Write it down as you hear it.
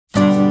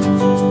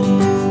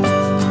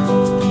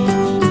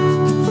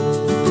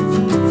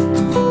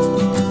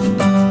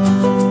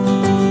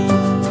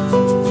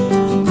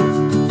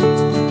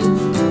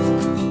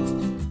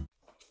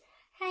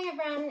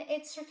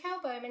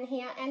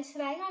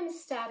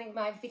starting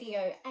my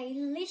video a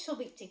little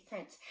bit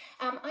different.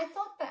 I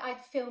thought that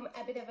I'd film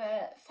a bit of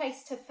a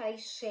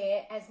face-to-face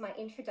share as my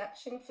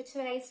introduction for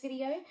today's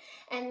video,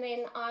 and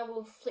then I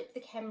will flip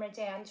the camera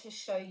down to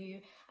show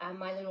you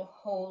my little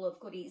haul of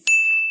goodies.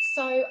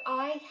 So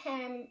I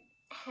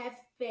have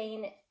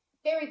been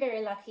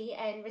very lucky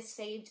and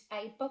received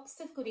a box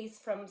of goodies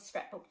from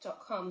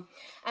scrapbook.com.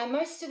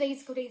 Most of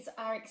these goodies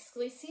are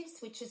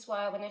exclusives, which is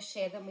why I want to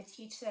share them with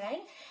you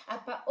today,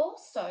 but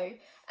also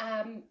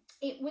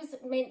it was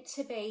meant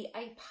to be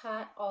a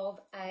part of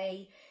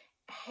a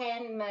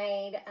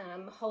handmade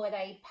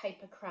holiday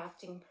paper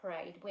crafting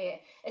parade, where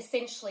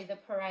essentially the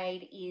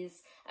parade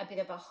is a bit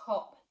of a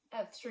hop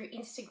through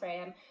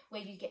Instagram,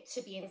 where you get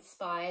to be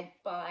inspired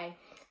by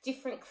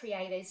different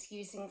creators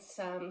using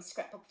some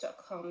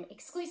scrapbook.com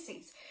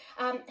exclusives.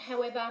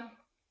 However,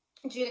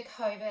 due to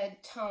COVID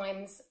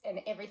times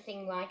and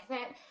everything like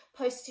that,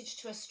 postage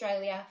to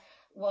Australia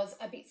was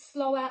a bit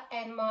slower,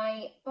 and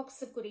my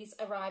box of goodies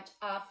arrived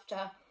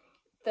after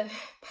the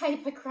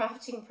paper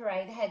crafting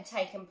parade had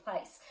taken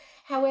place.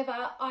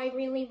 However, I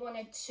really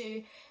wanted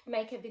to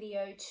make a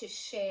video to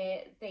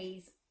share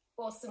these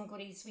awesome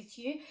goodies with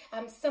you.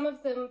 Some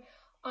of them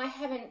I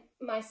haven't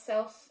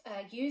myself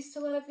used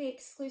a lot of the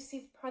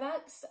exclusive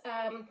products,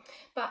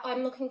 but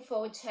I'm looking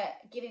forward to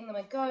giving them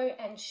a go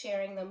and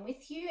sharing them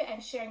with you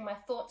and sharing my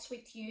thoughts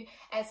with you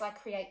as I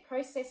create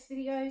process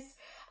videos.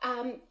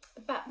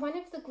 But one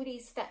of the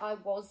goodies that I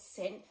was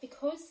sent,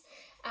 because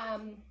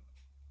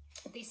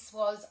this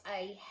was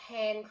a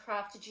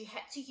handcrafted, you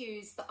had to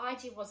use, the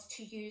idea was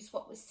to use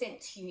what was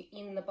sent to you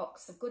in the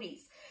box of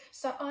goodies.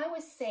 So I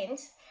was sent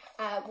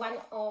one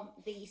of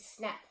the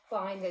snap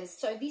binders.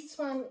 So this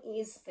one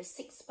is the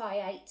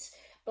 6x8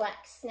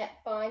 black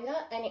snap binder,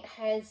 and it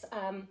has,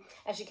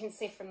 as you can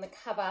see from the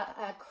cover,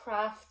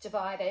 craft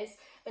dividers,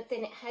 but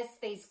then it has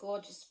these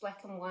gorgeous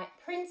black and white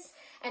prints,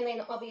 and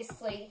then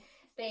obviously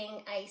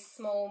being a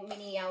small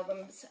mini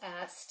albums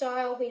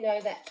style, we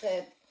know that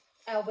the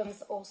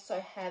albums also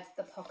have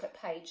the pocket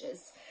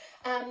pages.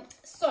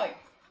 So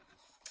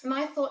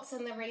my thoughts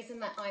and the reason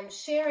that I'm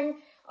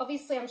sharing,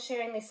 obviously I'm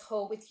sharing this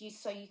haul with you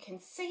so you can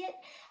see it,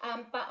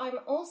 but I'm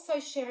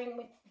also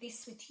sharing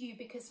this with you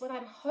because what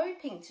I'm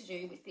hoping to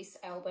do with this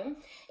album,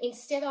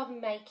 instead of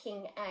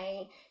making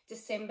a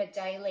December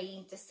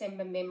daily,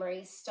 December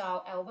memories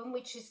style album,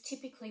 which is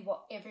typically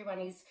what everyone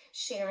is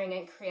sharing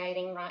and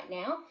creating right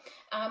now,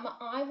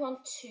 I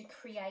want to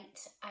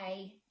create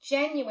a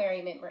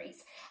January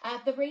memories.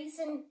 The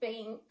reason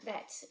being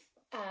that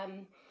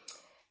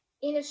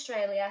in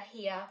Australia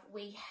here,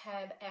 we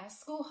have our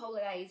school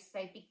holidays.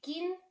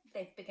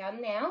 They've begun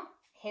now,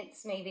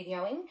 hence me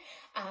videoing,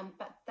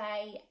 but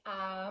they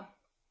are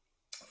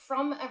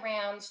from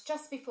around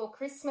just before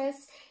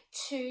Christmas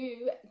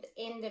to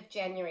the end of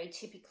January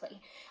typically.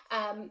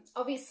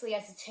 Obviously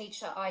as a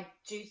teacher, I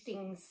do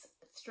things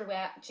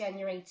throughout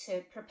January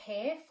to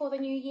prepare for the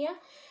new year.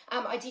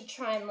 I did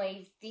try and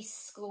leave this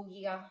school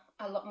year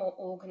a lot more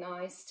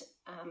organised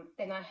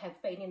than I have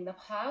been in the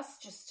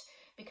past, just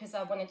because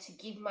I wanted to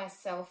give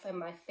myself and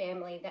my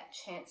family that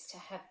chance to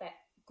have that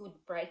good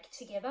break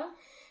together.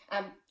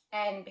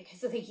 And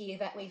because of the year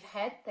that we've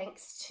had,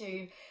 thanks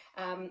to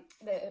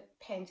the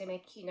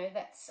pandemic, you know,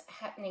 that's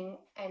happening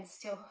and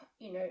still,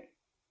 you know,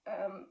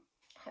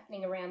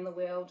 happening around the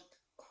world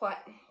quite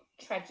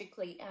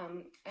tragically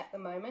at the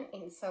moment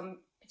in some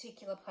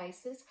particular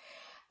places.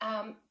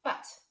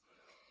 But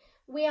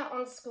we are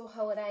on school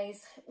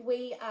holidays.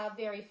 We are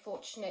very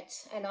fortunate,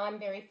 and I'm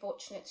very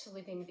fortunate to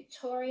live in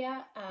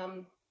Victoria.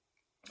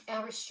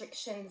 Our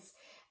restrictions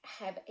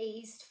have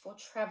eased for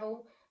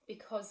travel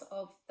because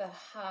of the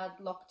hard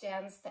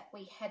lockdowns that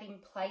we had in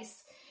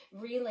place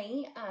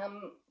really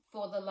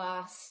for the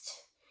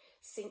last,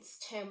 since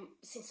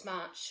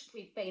March,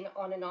 we've been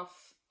on and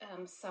off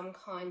some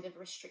kind of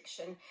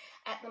restriction.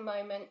 At the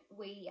moment,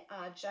 we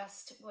are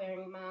just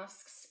wearing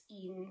masks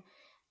in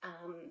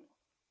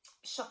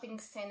shopping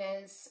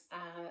centres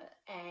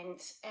and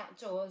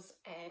outdoors,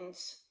 and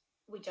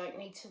we don't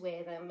need to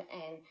wear them,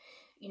 and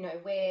you know,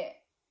 we're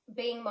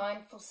being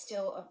mindful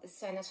still of the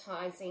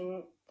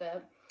sanitising,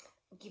 the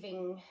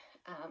giving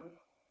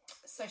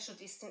social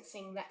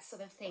distancing, that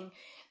sort of thing,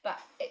 but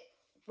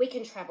we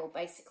can travel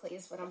basically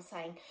is what I'm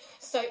saying.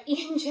 So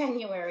in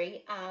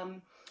January,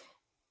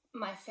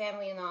 my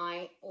family and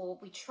I,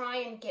 we try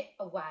and get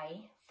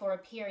away for a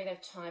period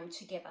of time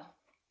together.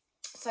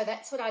 So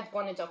that's what I'd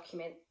want to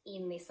document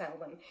in this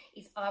album,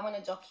 is I want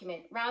to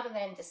document, rather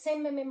than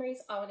December memories,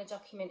 I want to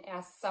document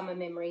our summer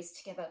memories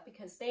together,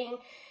 because being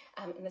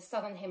in the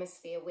Southern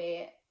Hemisphere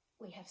where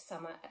we have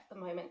summer at the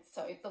moment,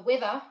 so the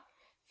weather,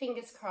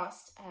 fingers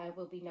crossed,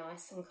 will be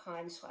nice and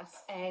kind to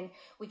us, and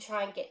we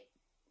try and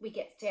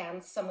get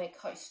down somewhere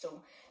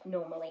coastal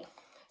normally.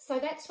 So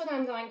that's what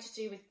I'm going to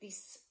do with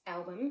this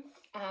album,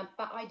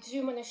 but I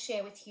do want to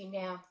share with you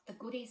now the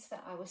goodies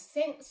that I was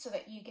sent so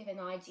that you get an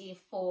idea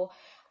for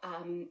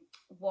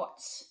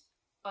what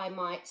I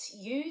might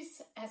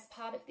use as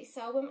part of this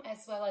album,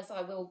 as well as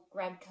I will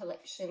grab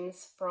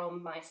collections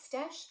from my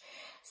stash.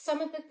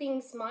 Some of the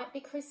things might be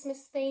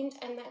Christmas themed,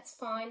 and that's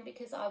fine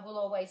because I will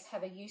always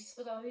have a use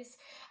for those,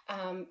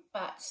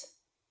 but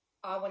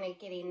I want to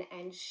get in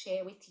and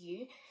share with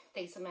you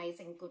these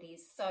amazing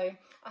goodies. So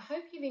I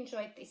hope you've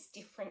enjoyed this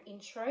different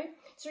intro.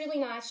 It's really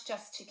nice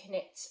just to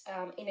connect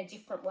in a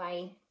different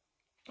way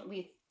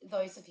with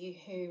those of you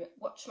who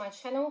watch my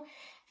channel,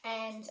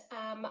 and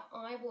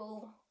I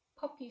will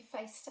pop you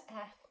face to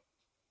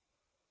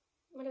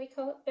what do we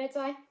call it, bird's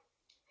eye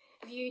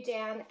view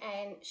down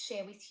and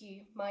share with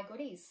you my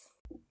goodies.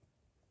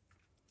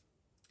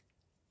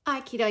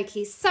 Okie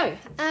dokie. So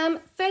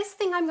first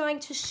thing I'm going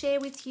to share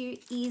with you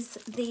is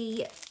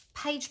the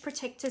page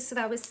protectors that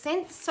I was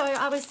sent. So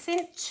I was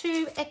sent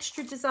 2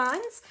 extra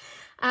designs.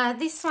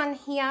 This one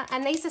here,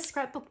 and these are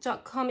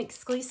scrapbook.com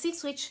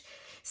exclusives, which,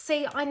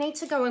 see, I need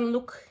to go and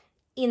look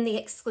in the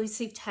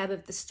exclusive tab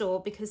of the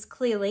store because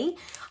clearly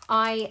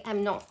I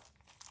am not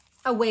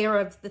aware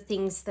of the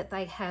things that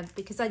they have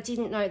because I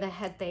didn't know they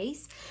had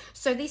these.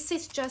 So this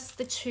is just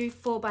the 2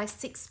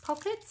 4x6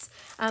 pockets.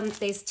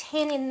 There's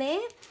 10 in there,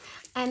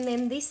 and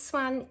then this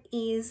one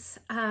is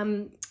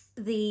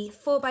the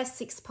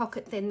 4x6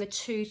 pocket, then the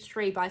 2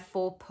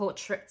 3x4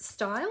 portrait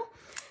style.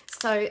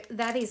 So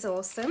that is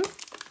awesome,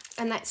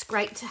 and that's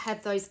great to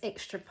have those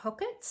extra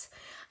pockets.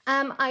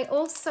 I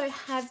also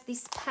have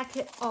this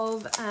packet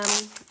of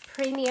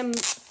premium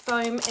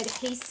foam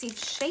adhesive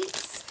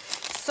sheets.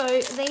 So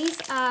these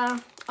are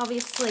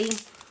obviously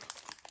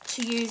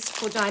to use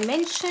for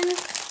dimension.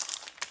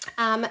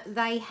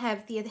 They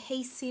have the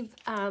adhesive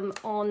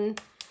on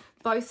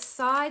both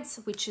sides,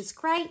 which is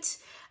great.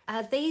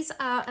 These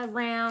are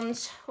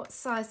around, what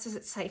size does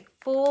it say?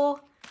 4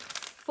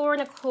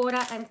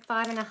 4¼ and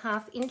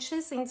 5½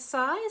 inches in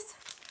size.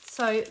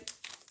 So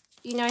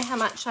you know how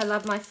much I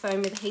love my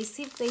foam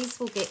adhesive. These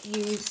will get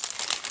used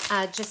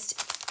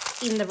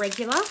just in the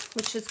regular,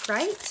 which is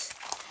great.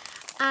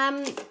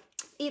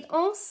 It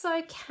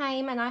also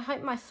came, and I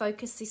hope my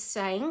focus is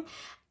staying,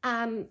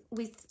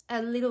 with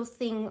a little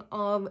thing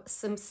of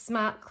some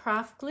Smart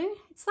Craft Glue.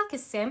 It's like a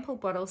sample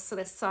bottle sort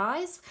of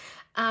size.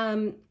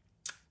 And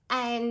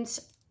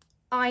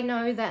I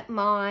know that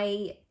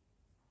my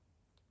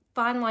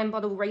fine line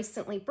bottle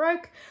recently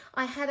broke.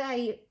 I had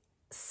a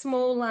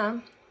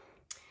smaller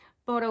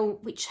bottle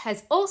which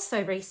has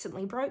also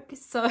recently broke,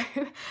 so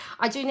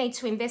I do need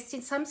to invest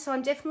in some. So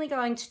I'm definitely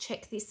going to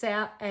check this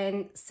out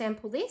and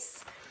sample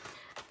this.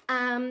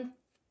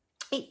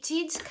 It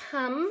did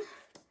come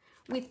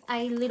with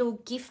a little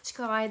gift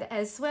guide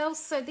as well.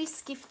 So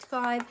this gift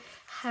guide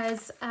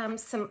has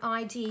some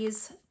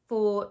ideas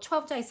for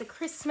 12 days of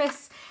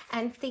Christmas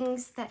and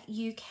things that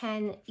you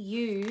can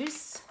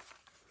use.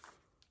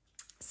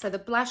 So the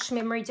blush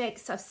memory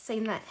decks, I've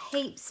seen that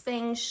heaps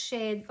being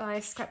shared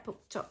via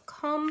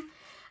scrapbook.com.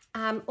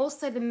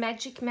 Also the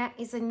Magic Mat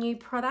is a new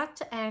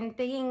product, and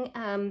being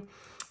an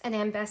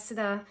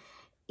ambassador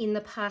in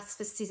the past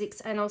for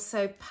Sizzix and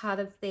also part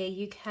of their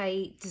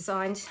UK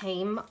design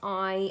team,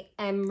 I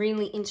am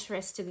really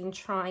interested in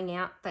trying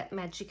out that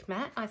Magic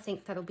Mat. I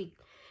think that'll be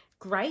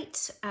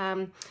great.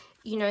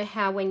 You know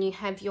how when you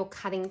have your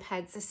cutting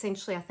pads,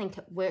 essentially I think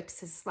it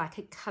works as like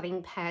a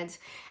cutting pad,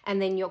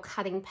 and then your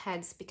cutting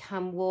pads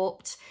become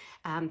warped.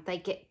 They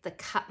get the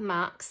cut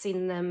marks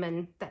in them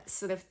and that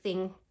sort of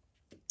thing.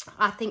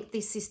 I think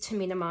this is to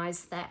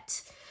minimize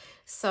that.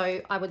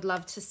 So I would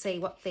love to see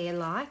what they're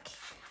like.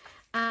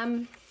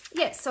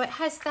 Yeah, so it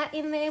has that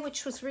in there,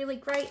 which was really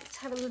great to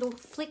have a little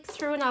flick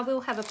through, and I will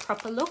have a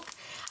proper look.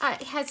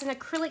 It has an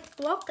acrylic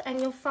block,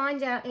 and you'll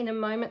find out in a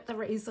moment the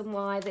reason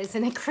why there's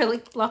an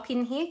acrylic block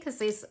in here, because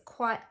there's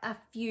quite a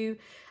few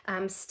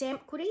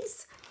stamp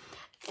goodies.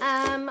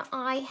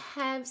 I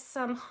have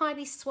some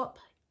Heidi Swap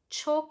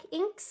chalk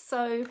inks.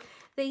 So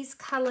these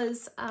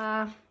colours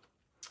are,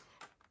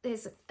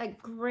 there's a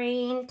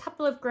green,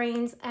 couple of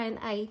greens and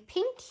a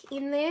pink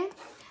in there.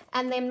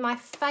 And then my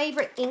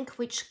favourite ink,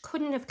 which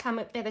couldn't have come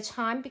at better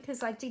time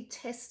because I did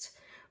test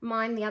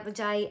mine the other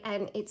day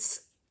and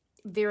it's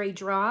very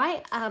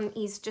dry,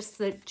 is just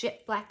the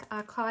Jet Black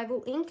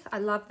Archival ink. I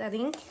love that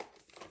ink.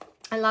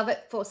 I love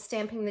it for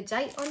stamping the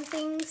date on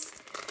things.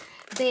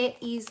 There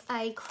is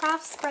a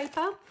craft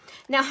scraper.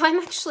 Now I'm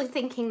actually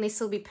thinking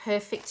this will be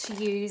perfect to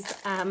use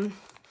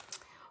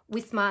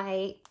with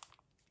my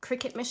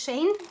Cricut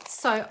machine.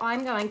 So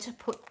I'm going to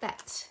put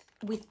that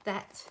with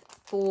that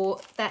for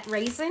that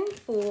reason,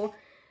 for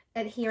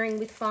adhering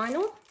with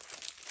vinyl.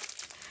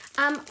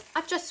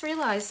 I've just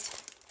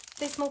realised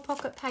there's more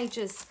pocket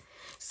pages.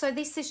 So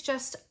this is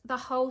just the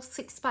whole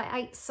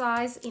 6x8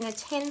 size in a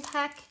 10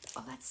 pack.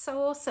 Oh, that's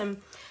so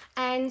awesome.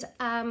 And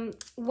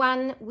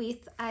one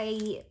with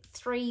a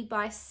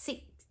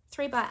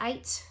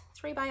 3x8,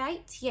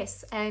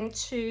 yes, and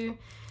 2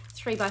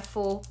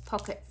 3x4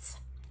 pockets.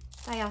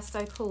 They are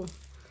so cool.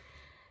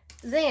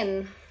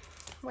 Then,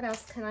 what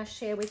else can I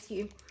share with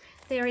you?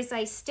 There is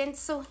a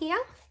stencil here.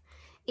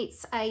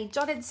 It's a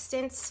dotted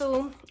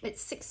stencil.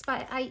 It's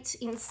 6x8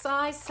 in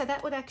size, so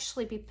that would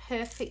actually be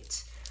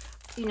perfect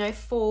you know,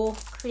 for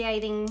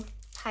creating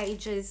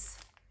pages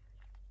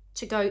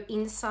to go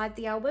inside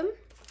the album.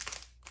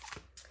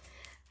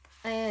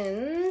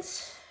 And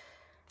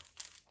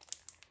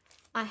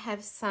I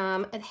have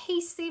some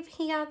adhesive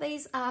here.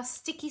 These are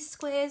sticky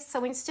squares.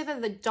 So instead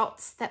of the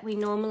dots that we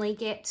normally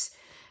get,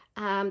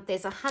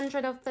 there's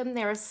 100 of them.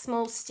 They're a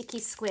small sticky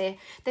square.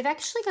 They've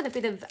actually got a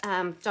bit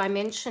of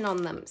dimension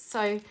on them.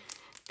 So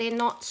they're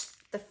not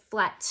the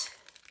flat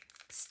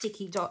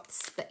sticky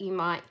dots that you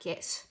might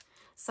get.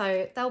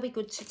 So they'll be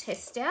good to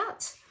test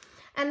out.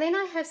 And then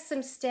I have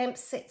some stamp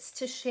sets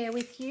to share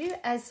with you,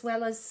 as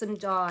well as some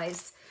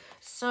dies.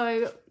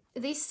 So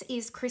this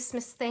is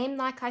Christmas themed.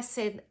 Like I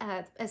said,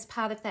 as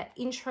part of that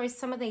intro,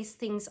 some of these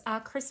things are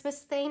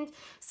Christmas themed.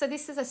 So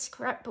this is a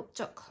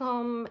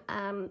scrapbook.com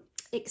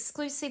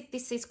exclusive.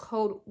 This is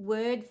called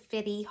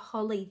Wordfetti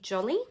Holly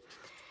Jolly.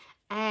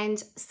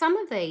 And some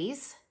of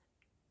these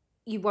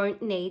you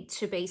won't need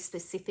to be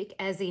specific,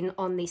 as in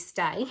on this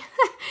day.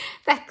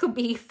 That could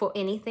be for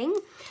anything.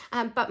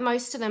 But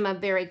most of them are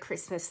very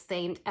Christmas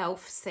themed.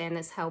 Elf,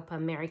 Santa's Helper,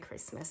 Merry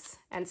Christmas,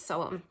 and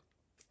so on.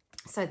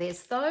 So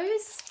there's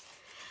those.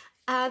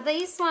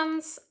 These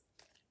ones,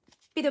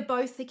 bit of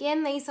both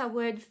again. These are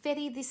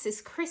Wordfetti. This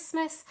is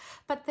Christmas,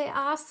 but there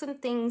are some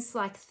things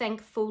like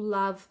thankful,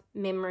 love,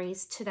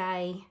 memories,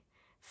 today,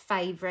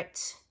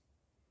 favourite,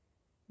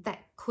 that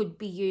could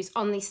be used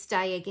on this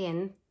day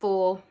again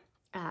for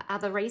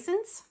other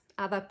reasons,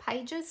 other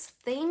pages,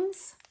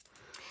 themes.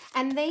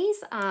 And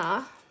these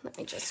are, let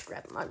me just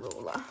grab my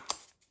ruler.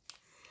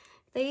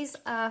 These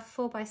are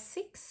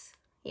 4x6.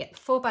 Yeah,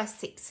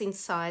 4x6 in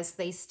size,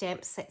 these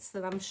stamp sets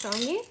that I'm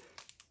showing you.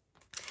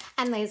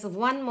 And there's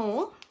one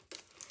more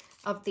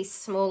of this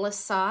smaller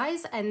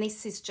size, and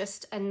this is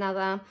just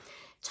another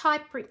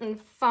typewritten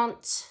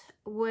font,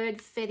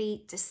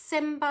 Wordfetti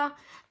December,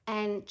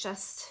 and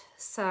just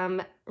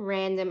some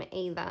random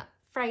either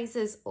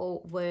phrases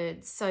or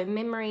words. So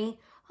memory,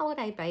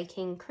 holiday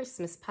baking,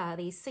 Christmas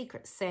party,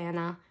 Secret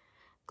Santa,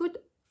 good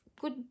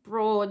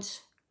broad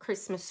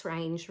Christmas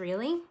range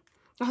really,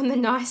 on the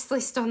nice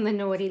list, on the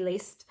naughty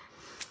list.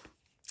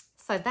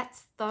 So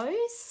that's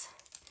those.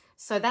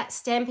 So that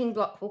stamping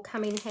block will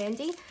come in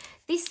handy.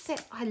 This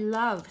set I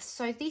love.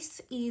 So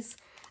this is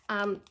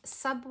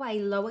Subway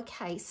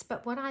lowercase,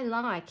 but what I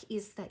like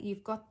is that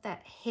you've got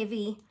that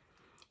heavy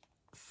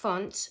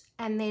font,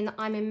 and then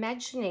I'm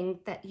imagining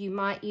that you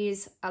might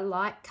use a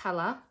light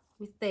color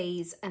with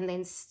these and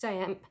then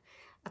stamp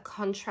a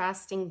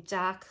contrasting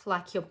dark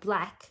like your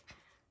black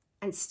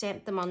and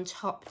stamp them on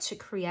top to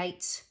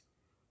create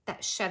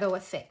that shadow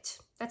effect.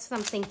 That's what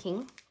I'm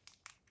thinking.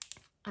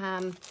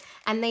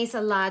 And these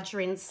are larger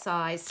in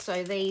size,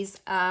 so these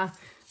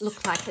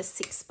look like a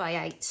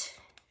 6x8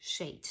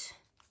 sheet.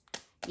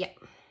 Yep.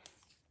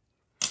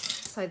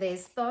 So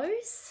there's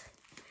those.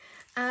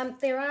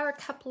 There are a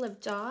couple of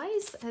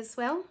dies as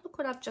well. Look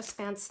what I've just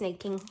found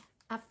sneaking.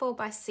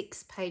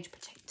 4x6 page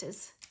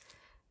protectors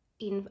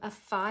in a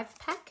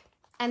 5-pack.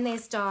 And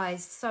there's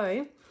dies.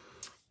 So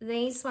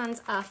these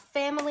ones are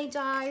family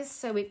dies.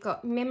 So we've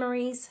got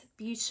memories,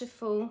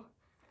 beautiful,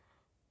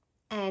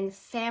 and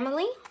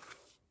family.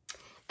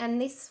 And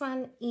this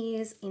one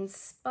is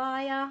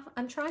inspire.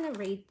 I'm trying to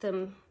read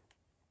them.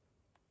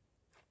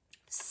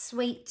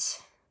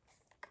 Sweet,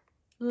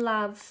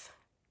 love,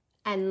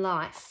 and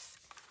life.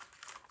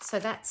 So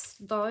that's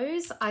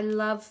those. I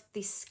love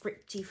this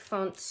scripty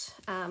font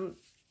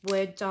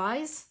word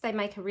dies. They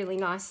make a really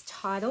nice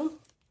title.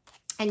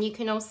 And you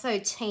can also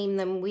team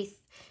them with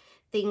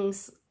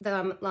things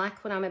that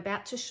like what I'm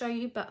about to show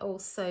you, but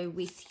also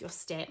with your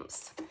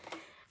stamps.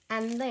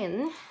 And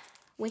then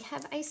we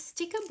have a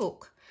sticker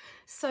book.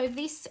 So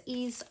this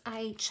is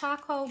a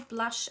charcoal,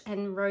 blush,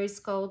 and rose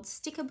gold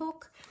sticker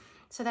book.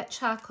 So that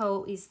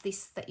charcoal is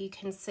this that you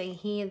can see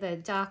here, the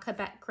darker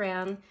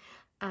background.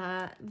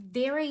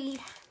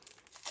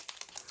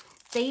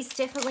 These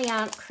definitely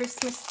aren't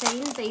Christmas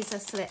themed. These are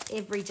sort of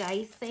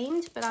everyday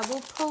themed, but I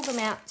will pull them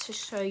out to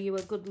show you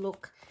a good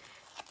look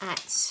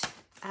at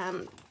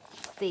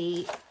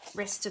the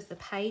rest of the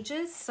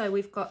pages. So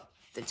we've got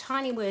the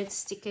tiny word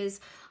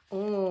stickers.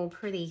 Oh,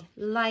 pretty.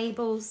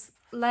 Labels.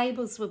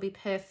 Labels will be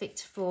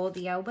perfect for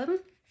the album.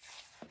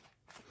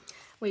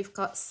 We've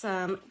got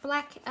some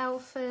black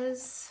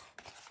alphas,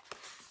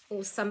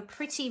 or some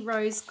pretty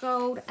rose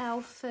gold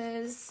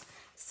alphas,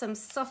 some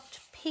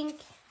soft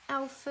pink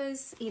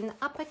alphas in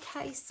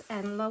uppercase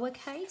and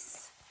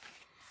lowercase,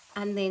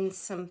 and then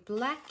some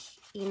black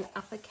in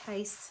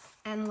uppercase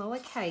and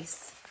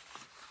lowercase.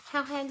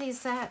 How handy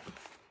is that?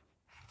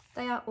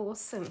 They are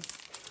awesome.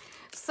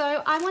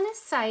 So I want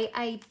to say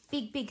a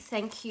big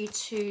thank you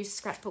to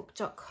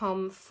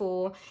scrapbook.com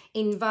for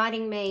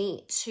inviting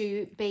me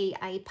to be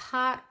a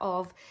part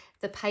of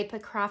the paper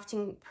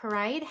crafting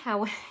parade.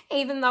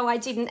 Even though I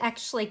didn't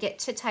actually get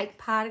to take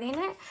part in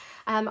it,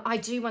 I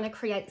do want to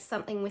create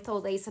something with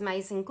all these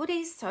amazing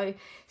goodies. So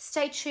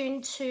stay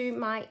tuned to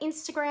my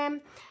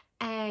Instagram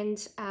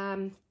and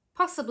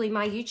possibly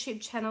my YouTube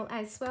channel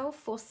as well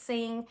for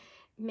seeing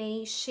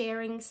me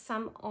sharing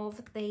some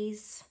of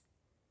these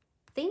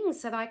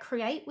things that I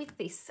create with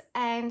this,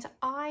 and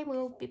I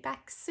will be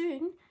back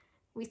soon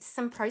with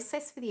some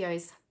process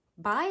videos.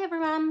 Bye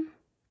everyone.